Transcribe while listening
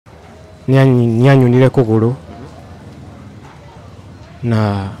nianyunire kuguru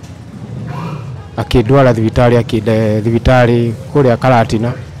na akindwara thibitari kuria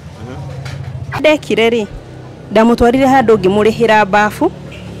Karatina. Ndekire ri ndamutwarire handu ngimurihira bafu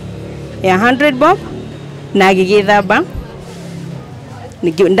ya 100 bob na agigithamba,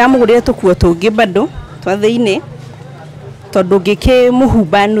 ndamugurire tukuo tungi bado twa thiini tondu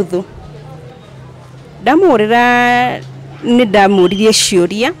ngikimuhumba nuthu. Ndamugurira ni ndamuririe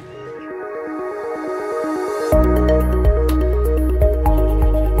ciuria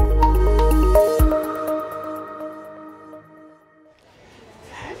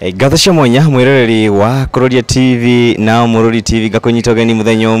Gathasha mwanya mwiroreri wa Kuroria TV na Mururi TV gakunyitogeni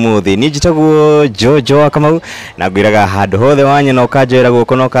muthenya umuthi ni njitagwo Jojo Kamau na gwiraga handu hothe wanya no kanjera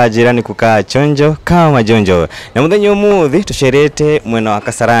guko no kanjira ni kuka chonjo kama jonjo na muthenya umuthi tucerete mwena wa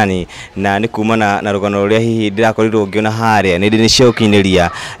Kasarani na ni kumana na rugano ruria hihi ndirakorirwo ngiona haria ni ndini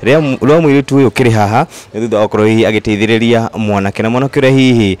ciokiniria ria mwiritu uyu kiri haha ni thutha okorwo hihi agiteithiriria mwanake na mwanake uria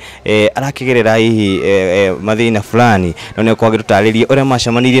hihi arakigerera hihi mathina fulani no ne kwagi tutaririe uria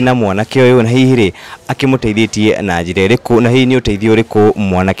macamani na mwanake uyu na hihi ri akimuteithĩtie na njĩra ĩrĩkũ na hihi ni uteithio ũrĩkũ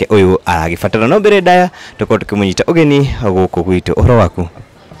mwanake uyu aragibatara. No mbere ndaya tukorwo tukimunyita ugeni guku gwitu. Uhoro waku?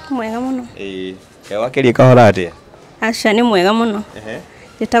 Mwega muno. Wakirie kahora atia? Aca ni mwega muno.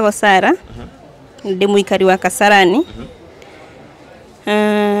 Njĩtagwo Sara. Ndi muikari wa Kasarani.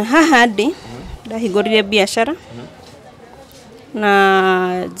 Haha ndi ndahingũrire biashara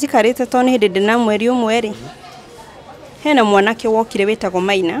na njikarĩte to nĩ hĩndĩ ndĩna mweri ũmwe ri hena mwanake wokire wetagwo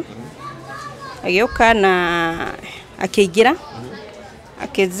Maina agĩũka na akĩingira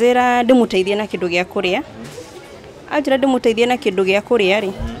akĩnjĩra ndĩmũteithie na kĩndũ gĩa kũrĩa. Anjĩra ndĩmũteithie na kĩndũ gĩa kũrĩa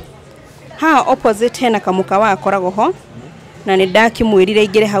ri ha opposite hena kamukawa akoragwo ho na nĩ ndakĩmwĩrire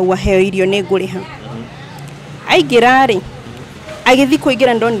ingĩre hau aheo irio nĩ ngũrĩha. Aingĩra ri agĩthi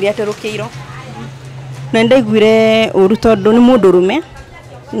kũingĩra ndonire aterũkĩirwo na ndaiguire ũru tondũ nĩ mũndũrũme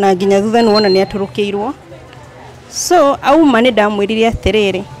na nginya thutha nĩwona nĩ aterũkĩirwo. So auma nĩ ndamwĩrire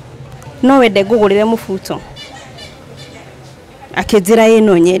atĩrĩrĩ no wende ngũgũrĩre mũbuto. Akĩnjĩra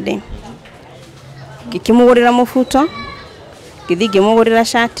ĩno nyende. Ngĩkĩmũgũrĩra mũbuto, ngĩthi ngĩmũgũrĩra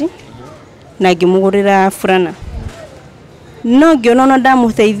shati na ngĩmũgũrĩra fulana. No ngĩona no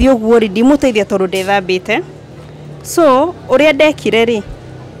ndamũteithia ũguo ri ndimũteithia tondũ ndethambĩte. So ũrĩa ndekire ri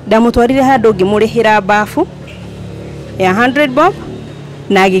ndamũtwarire handũ ngĩmũrĩhĩra bafu ya 100 bob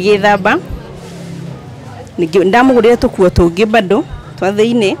na agĩgĩthamba. Ndamugurire tukuo tungi bado twa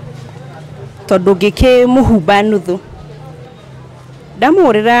thiini tondu ngikimuhumba nuthu.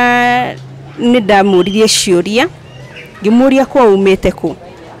 Ndamugurira ni ndamuririe ciuria ngimuria kwa umite ku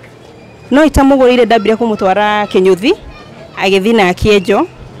no itamugurire ndambire kumutwara Kinyuthi agithi na kiejo.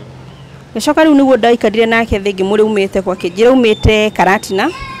 Gicoka riu niguo ndaikarire nake thi ngimuri umite kwa kijira umite Karatina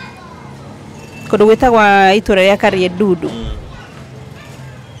kundu gwitagwa itura ria Karie Dudu.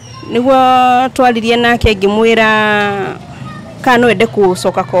 Niguo twaririe nake ngimwira kana wende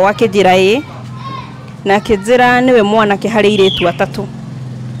kucoka kwa wake njira na akĩnjĩra niwe mwanake harĩ airĩtu atatu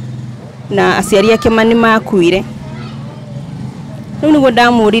na aciari ake mani makuire. Riu niguo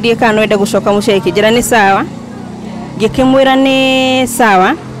ndamũririe kana wende gucoka mũciĩ, akĩnjĩra nĩ sawa. Ngĩkĩmwĩra nĩ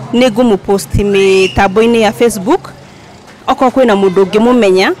sawa nĩ ngũmũpost mĩtambo-inĩ ya Facebook okorwo kwĩna mũndũ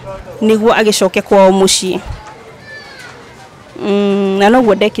ũngĩmũmenya niguo agĩcoke kwao mũciĩ. Na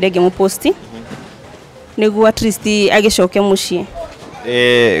noguo ndekire ngĩmũposti niguo at least agĩcoke mũciĩ.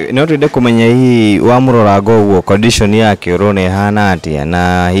 No twende kumenya hihi wa murorango uguo condition yake urone hana atia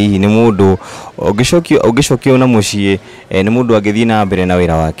na hihi ni mundu ugicokio na muciĩ ni mundu agĩthi na mbere na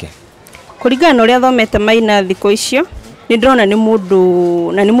wĩra wake. Kũringana na ũrĩa thomete Maina thikũ icio ni ndĩrona ni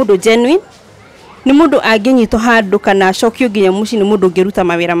mundu genuine, ni mundu angĩnyitwo handũ kana acokio nginya muciĩ, ni mundu ũngĩruta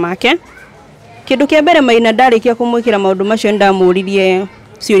mawĩra make. Kĩndũ kĩa mbere Maina ndarĩkia kũmwĩkĩra maũndũ macio ndamũririe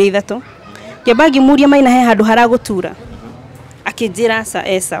ciũria ithatũ. Kĩamba ngĩmũria Maina he handũ haragũtura, akĩnjĩra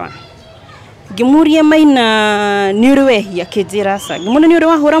sawa. Ngĩmũria Maina nĩ ũrĩ wehia, akĩnjĩra aca. Ngĩmũria nĩ ũrĩ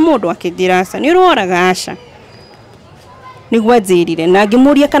wahũra mũndũ, akĩnjĩra aca. Nĩ ũrĩ woraga, aca. Nĩguo anjĩrire. Na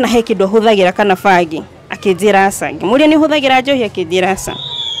ngĩmũria kana he kĩndũ ahũthagĩra kana bangi, akĩnjĩra aca. Ngĩmũria nĩ ũhũthagĩra njohi, akĩnjĩra aca.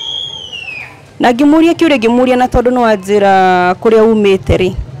 Na ngĩmũria kĩũria ngĩmũria na tondũ no anjĩra kũrĩa umĩte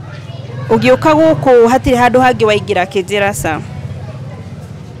rĩ ũgĩũka gũkũ hatirĩ handũ hangĩ waingĩra, akĩnjĩra aca.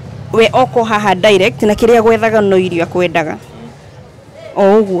 We oko haha direct na kĩrĩa gwethaga no irio akwendaga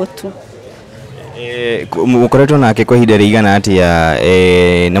o ũguo tu. Mukoretwo nake kwa ihinda rĩigana atia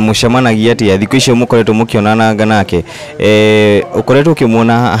na mũcemanagia atia thikũ icio mukoretwo mukionanaga nake ukoretwo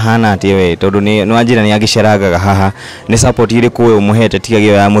ukimwona hana atia we tondu no anjira ni agĩceragaga haha ni support ĩrĩkũ we umuhete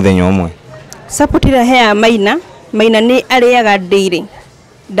tigagio ya muthenya ũmwe? Support ĩrĩa hea Maina ni arĩaga daily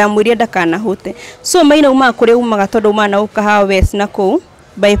ndamwĩrire ndakanahũte. So maina uma kũrĩa umaga tondũ uma na ũkaha west na kũu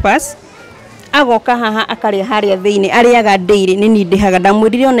bypass agoka haha akarĩa harĩa thĩinĩ arĩaga daily nĩ niĩ ndĩhaga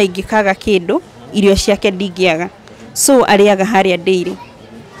ndamwĩrire ona ingĩkaga kĩndũ irio ciake ndingĩaga so arĩaga harĩa daily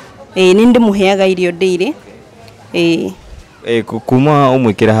nĩ ndĩmũheaga irio daily kuma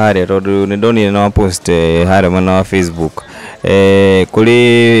umwikira haria tondu ni ndonire na post haria mana wa Facebook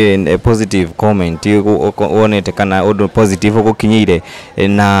kuri positive comment wonete kana undu positive ugukinyire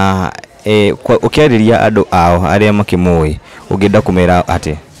na ukiariria andu ao aria makimui ungenda kumera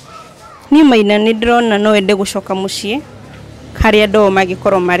ati ni maina ni ndrona no ende gucoka mucii haria ndo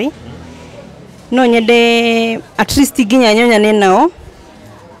magikorwo mari no nyende at least nginya nyonyane nao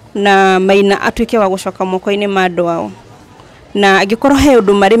na maina atuike wa gucoka moko-ini ma andu ao na angikorwo he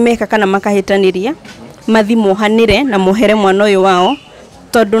undu mari meka kana makahitaniria mathimo hanire na muhere mwana uyu wao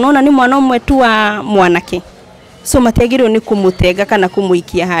tondu nona ni mwana umwe tu wa mwanake so matiagirwo ni kumutenga kana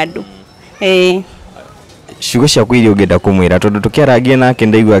kumuikia handu ciugo ciaku iria ungenda kumwira tondu tukiaragia nake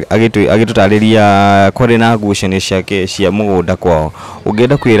ndaigua agitutariria kuri na ngucanio ciake cia mugunda kwao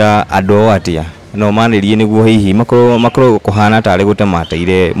ungenda kwira andu o atia no manirie niguo hihi makorwo kuhana tari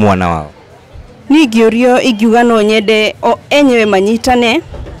gutemateire mwana wao ni ngĩũrio ingiuga no nyende o enyewe manyitane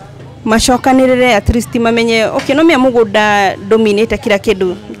macokanĩrĩre at least mamenye okay no mĩa mũgũnda dominate kila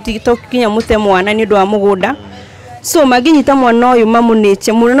kĩndũ tũkinya mũte mwana nĩ ũndũ wa mũgũnda so mangĩnyita mwana ũyũ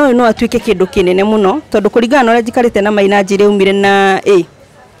mamunĩche mwana ũyũ no atuĩke kĩndũ kĩnene mũno tondũ kũringana na ũrĩa njikarĩte na maina njĩra umire na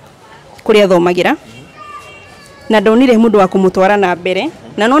kũrĩa thomagĩra na ndonire mũndũ wa kũmũtwara na mbere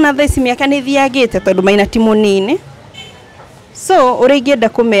na nona thaa ici mĩaka nĩ thiagĩte tondũ maina ti mũnini so uri ingĩenda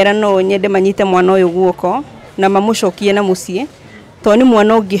kumera no nyende manyite mwana uyu guoko na mamucokie na mucie to ni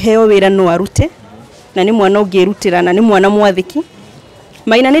mwana ũngĩheo wĩra no arute na ni mwana ũngĩrutĩra na ni mwana mwathiki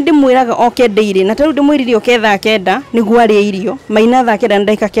maina nĩ ndĩmwĩraga oke daily na tarĩu ndĩmwĩrire oke thaa kenda nĩguo arĩe irio maina thaa kenda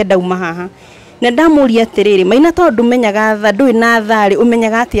ndagĩka kenda uma haha na ndamũria atĩrĩrĩ maina tondũ menyaga thaa ndũĩ na thaa rĩ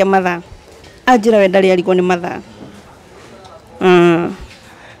ũmenyaga atĩa mathaa anjĩra we ndarĩ arigwo nĩ mathaa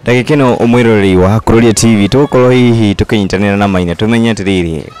ndagikeno umwiroreri wa Kuroria TV tukorwo hihi tukinyitanira na maina tumenye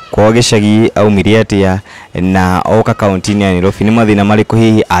atiriri kwa gicagi aumire atia na oka kaunti-ini ya Nairobi ni mathina mariku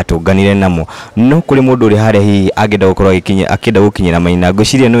hihi atunganire namo no kuri mundu uri haria hihi agenda gukorwo akenda gukinyira maina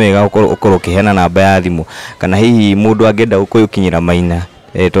ngwiciria ni wega ukorwo ukiheana namba ya thimu kana hihi mundu agenda gukinyira maina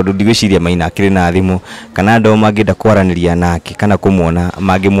tondu ndigwiciria maina akiri na thimu kana ndo mangenda kwaraniria nake kana kumuona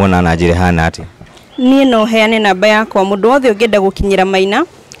mangimwona na njire hana ati ni no heane namba yakwa mundu wothe ungenda gukinyira maina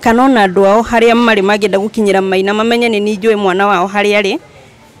kana ona andu ao haria mari magenda gukinyira maina mamenye ni njui mwana wao haria ari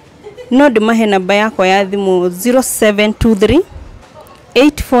no ndimahe namba yakwa ya thimu 0723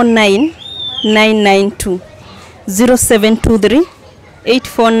 849 992 0723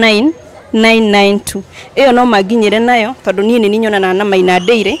 849 992 iyo no maginyire nayo tondu nie ni nyonana na maina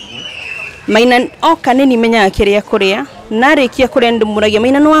daily maina oka ni menyaga kiria kuria narikia kuria ndimuragia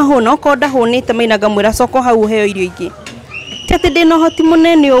maina no ahuna okonda hunite maina ngamwira soko hau heo irio ingi tete ndino hoti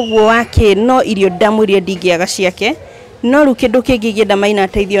munene uguo wake no irio ndamwirie ndingiaga ciake no ru kindu kingigienda maina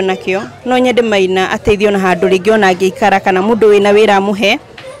ateithio nakio no nyende maina ateithio na handu ringi ona ngiikara kana mundu wina wira muhe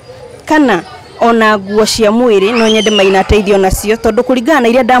kana ona nguo cia mwiri no nyende maina ateithio nacio tondu kuringana na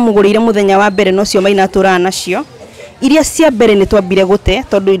iria ndamugurire muthenya wa mbere no cio maina atura nacio iria cia mbere ni twambire gute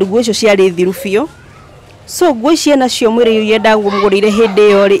tondu nguo icio ciari thiru biu so nguo icio nacio mwiri iria ndamugurire hindi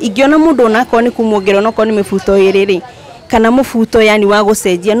iyo ri ingiona mundu onako ni kumuongerera onako ni mifuto iri ri kana mufuto yani wa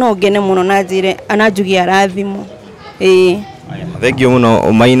gucenjia no ngene muno na njire ananjugia rathimu thank you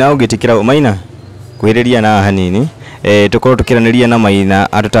muno maina ugitikira maina kwiriria na hanini tukorwo tukiraniria na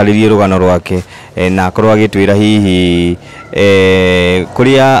maina atutaririe rugano rwake na akorwo agitwira hihi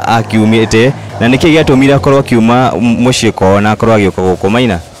kuria akiumite na niki giatumira akorwo akiuma mucii kwao na akorwo agioka guku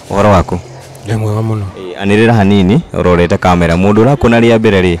maina uhoro waku ndi mwega muno anirira hanini urorete kamera mundu urakuna ria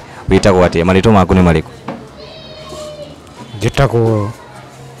mbere ri witagwo atia marito maku ni mariku njitagwo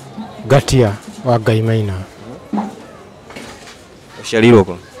Gatia wa Ngai Maina uciarirwo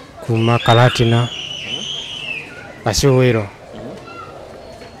ko kuma Karatina Gacuwiro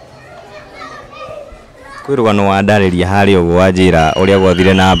kwirugano wa ndariria haria uguo wanjira uria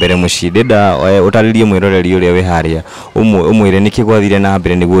gwathire na mbere mucii ndenda utaririe mwiroreri uria wi haria umwire niki gwathire na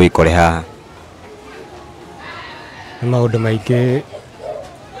mbere niguo ikore haha ni maundu maingi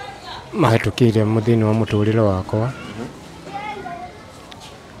mahetukire muthini wa muturire wakwa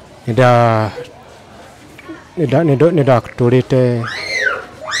nida turite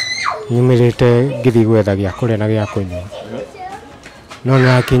nyumirite ngithi gwetha gya kuria na gya kunywa no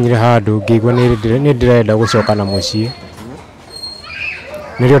nakinyire handu ngigwa ni ndirenda gucoka na mucii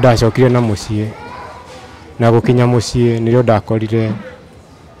nirio ndacokire na mucii na gukinya mucii nirio ndakorire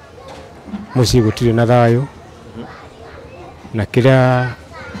muciĩ gũtirĩ na thayũ na kĩrĩa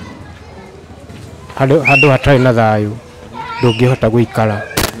handũ hatarĩ na thayũ ndũngĩhota gũikara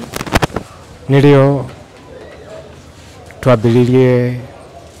nĩrĩo twambĩrĩirie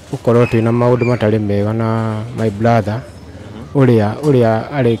gũkorwo twĩna maũndũ matarĩ mega na my brother ũrĩa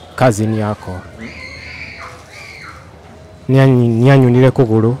arĩ cousin yakwa nĩanyunire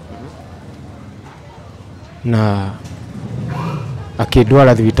kũgũrũ na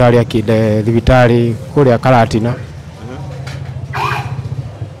akĩndwara thibitarĩ kũrĩa Karatina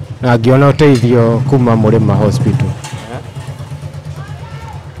na ngĩona ũteithio kuma Mũrĩma Hospital.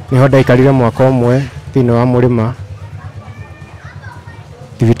 Nĩho ndaikarire mwaka ũmwe thĩinĩ wa Mũrĩma,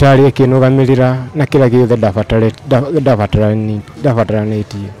 thibitarĩ ĩkĩnũgamĩrĩra na kĩrĩa gĩothe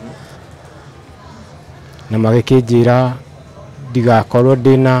ndabataranĩtie na magĩkĩnjĩra ndigakorwo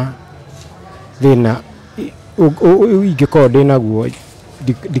ndĩna thĩna ingĩkorwo ndĩnaguo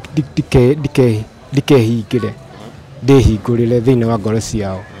ndikehingĩre ndĩhingũrĩre thĩinĩ wa ngoro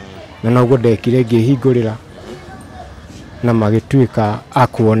ciao, na noguo ndekire ngĩhingũrĩra na magĩtuĩka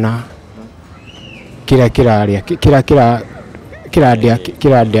akuona kĩrĩa kĩrandĩa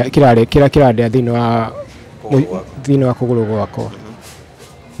thĩinĩ wa kũgũrũ gwakwa.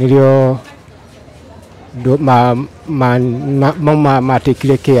 Nĩrĩo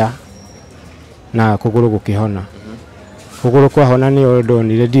matekire kĩa na kũgũrũ gũkĩhona. Kũgũrũ kwahona nĩyo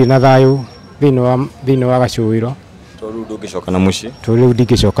ndonire ndirĩ na thayũ thĩinĩ wa gacũĩro rĩu ndũngĩcoka na mũciĩ. Rĩu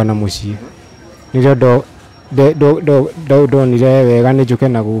ndingĩcoka na mũciĩ. Nĩrĩo ndonire wega nĩ njũke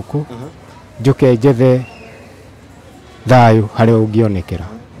na gũkũ njũke njethe thayũ harĩa ũngĩonekera,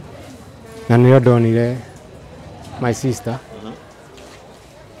 na nĩrĩo ndonire my sister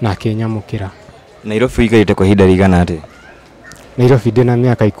na akĩnyamũkĩra. Nairobi ũikarĩte kwa ihinda rĩigana atĩa? Nairobi ndĩna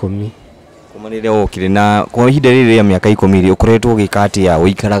mĩaka 10. Kuma rĩrĩa wokire na kwa ihinda rĩrĩ rĩa mĩaka 10 rĩ ũkoretwo ũgĩka atĩa,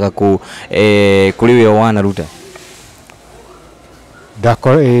 ũikaraga kũ kũrĩ wĩra wanaruta?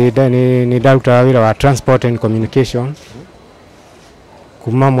 Nĩ ndarutaga wĩra wa transport and communication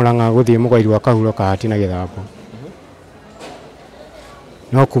kuma Mũrang'a gũthiĩ Mũgwairu wa Kahuro, Kahati na Gĩthambo.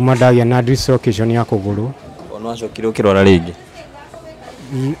 No kuma ndagĩa na dislocation ya kũgũrũ. No acokire ũkĩrwara rĩngĩ?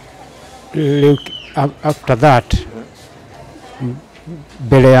 After that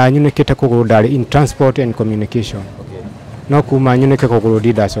mbere ya nyunĩkĩte kũgũrũ ndarĩ in transport and communication. No kuma nyunĩke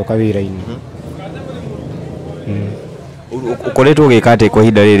kũgũrũ ndacoka wĩra-inĩ. Ũkoretwo ũgĩka atĩa kwa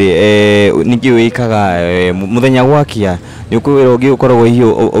ihinda rĩrĩ? Ningĩ wĩkaga mũthenya gwakia nĩ ũkwĩra ũngĩ ũkoragwo hihi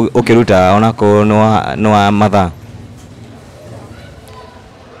ũkĩruta onakorwo nĩ wa mathaa?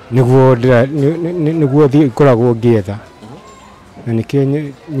 Nĩguo ngoragwo ngĩetha na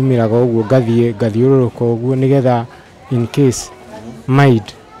nĩkĩo nyumĩraga ũguo ngathiũrũrũka ũguo nĩgetha in case mind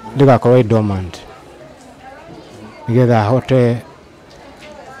ndĩgakorwo dormant, nĩgetha hote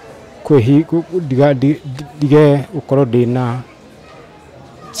ndige gũkorwo ndĩna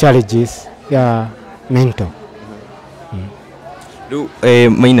challenges ya mental. Rĩu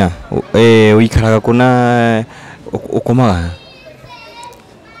Maina ũikaraga kũ na ũkomaga?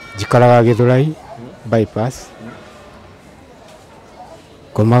 Njikaraga Gĩthũrai bypass.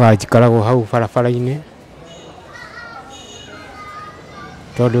 Ngomaga njikaragwo hau barabara-inĩ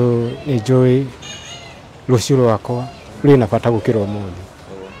tondũ nĩ njũĩ rũciũ rwakwa rwĩ na bata gũkĩra ũmũthĩ.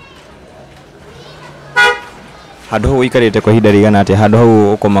 Handũ hau ũikarĩte kwa ihinda rĩigana atĩa handũ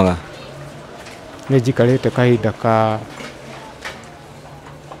hau ũkomaga? Nĩ njikarĩte kahinda ka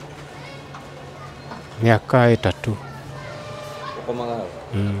mĩaka 3. Ũkomaga hau?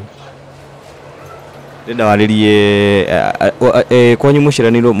 Ndĩrenda warĩrie kwanyu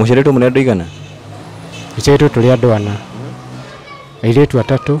mũciarĩtwo mũrĩ andũ aigana? Mũciarĩtwo tũrĩ andũ 4, airĩtu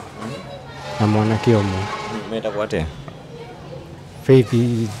 3 na mwanake ũmwe. Metagwo atĩa? Faith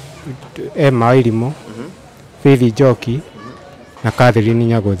Emma Wairimu, Faith Njoki na Catherine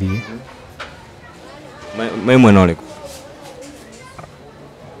Nyagũthiĩ. Mai mwena ũrĩkũ?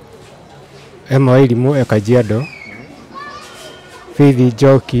 Emma Wairimu e Kajiado, Faith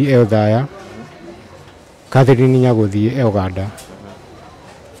Njoki e Othaya, Catherine Nyagũthiĩ e Uganda.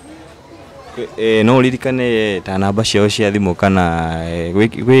 No ũririkane ta namba ciao cia thimũ kana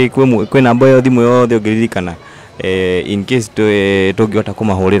kwĩ namba ya thimũ yothe ũngĩririkana in case tũngĩhota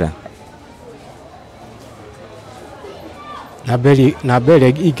kũmahũrĩra? Namba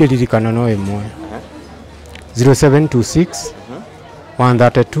ĩrĩa ingĩririkana no ĩmwe 0726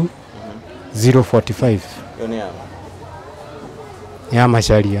 132 045 ya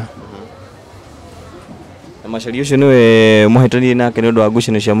Macharia. Na Macharia ũcio nĩwe mũhĩtanirie nake nĩ ũndũ wa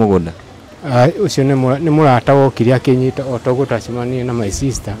ngucanio cia mũgũnda? Ũcio nĩ mũrata wokire akĩnyita o ta gũtacemania na my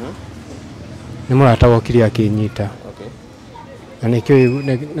sister. Nĩ mũrata wokire akĩnyita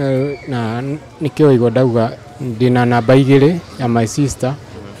na nikio igwa dauga ndina namba 2 ya my sister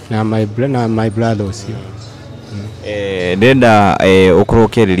na my brother ucio. Ndenda ukorwo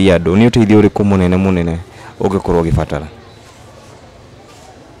ukiriria andu ni uteithio uriku munene ungikorwo ugibatara?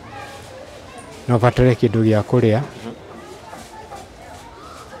 No batare kindu gya kuria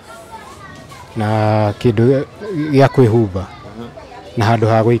na kindu gya kwihumba na handu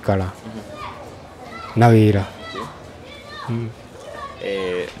ha guikara na wira.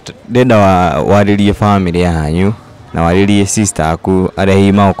 Ndenda waririe family yanyu na waririe sister aku aria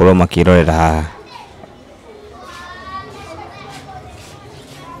hima ukorwo makirorera haha.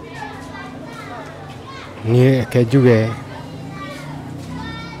 Ni kejuge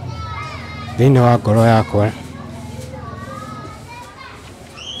thini wa ngoro yakwa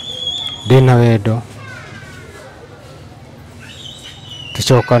ndina wendo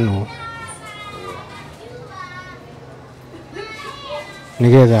tucokanu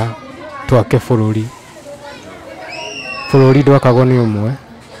nigetha twake bururi ndwakagwo ni umwe,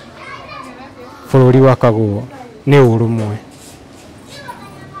 bururi wakagwo ni urumwe,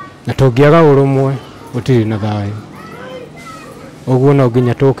 na tungiaga urumwe utiri na thayu. Uguo no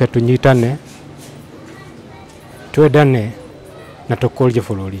nginya tuke tunyitane twendane na tukurie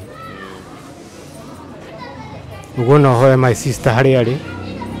bururi. Uguo no hoye my sister hari ari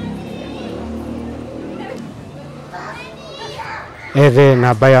ethe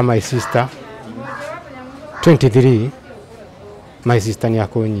namba ya my sister 23 my sister ni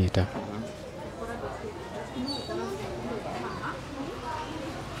akunyita.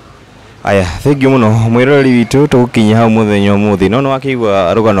 Aya, thank you muno mwirori witu tugukinya hau muthenya umuthi no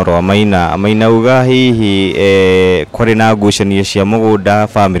wakigwa rugano rwa maina uga hihi kwari na ngucanio cia mugunda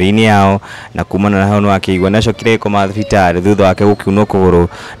family ni yao na kumana na hau no wakigwa nacokire koma thibitari thutha wake gukiunwo kuguru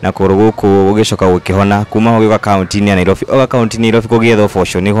na kuguru guku ugicoka gukihona kuma hogiga county ni ya Nairobi county ni Nairobi kugietho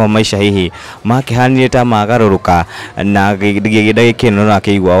bosho niho maisha hihi makihanire ta magaruruka na gidagikino no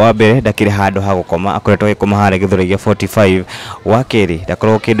wakigwa wa mbere ndakire handu ha gukoma akoretwo gikoma hare githuragia 45 wakeri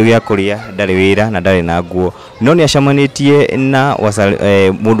ndakorwo kindu gya kuria ndari wira na ndari na nguo no ni acamanitie na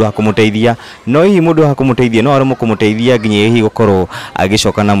mundu hakumuteithia no hihi mundu hakumuteithia no arimo kumuteithia nginya hihi gukorwo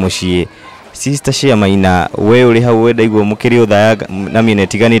agicoka na mucii. Sister cia Maina we uri hau wenda igwo mukiri uthaya na mine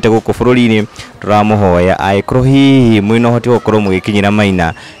tiganite guku bururi-ini turamuhoya aikorwo hihi mwina hoti gukorwo mugikinyira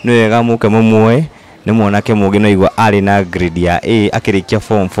Maina ni wega muke mumwe ni mwanake mugi no igwa ari na grade ya A akirikia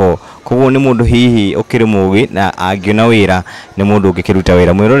form 4 koguo ni mundu hihi ukiri mugi na angiona wira ni mundu ungikiruta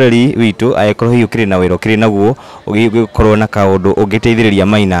wira. Mwiroreri witu aikorwo hihi ukiri na wira ukiri naguo ugikorwo na kaundu ungiteithiriria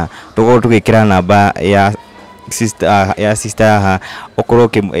Maina tukorwo tugikira namba ya sister haha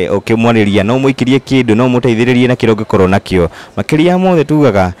ukorwo ukimwariria no muikirie kindu no muteithiririe na kiro gikorwo nakio makiria mothe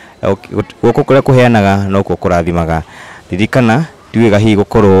tugaga guko kuria kuheanaga no kukurathimaga. Ririkana tuwega hihi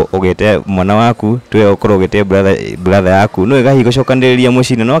gukorwo ugete mwana waku tuwega gukorwo ugete brother yaku no wega hihi gucokaniriria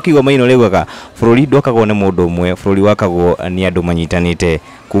mucini no akigwa Maina uregaga bururi ndwakagwo ni mundu umwe bururi wakagwo ni andu manyitanite.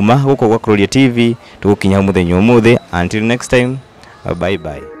 Kuma guko gwa Kuroria TV tugukinya muthenya umuthi. Until next time, bye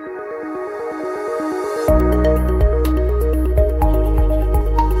bye.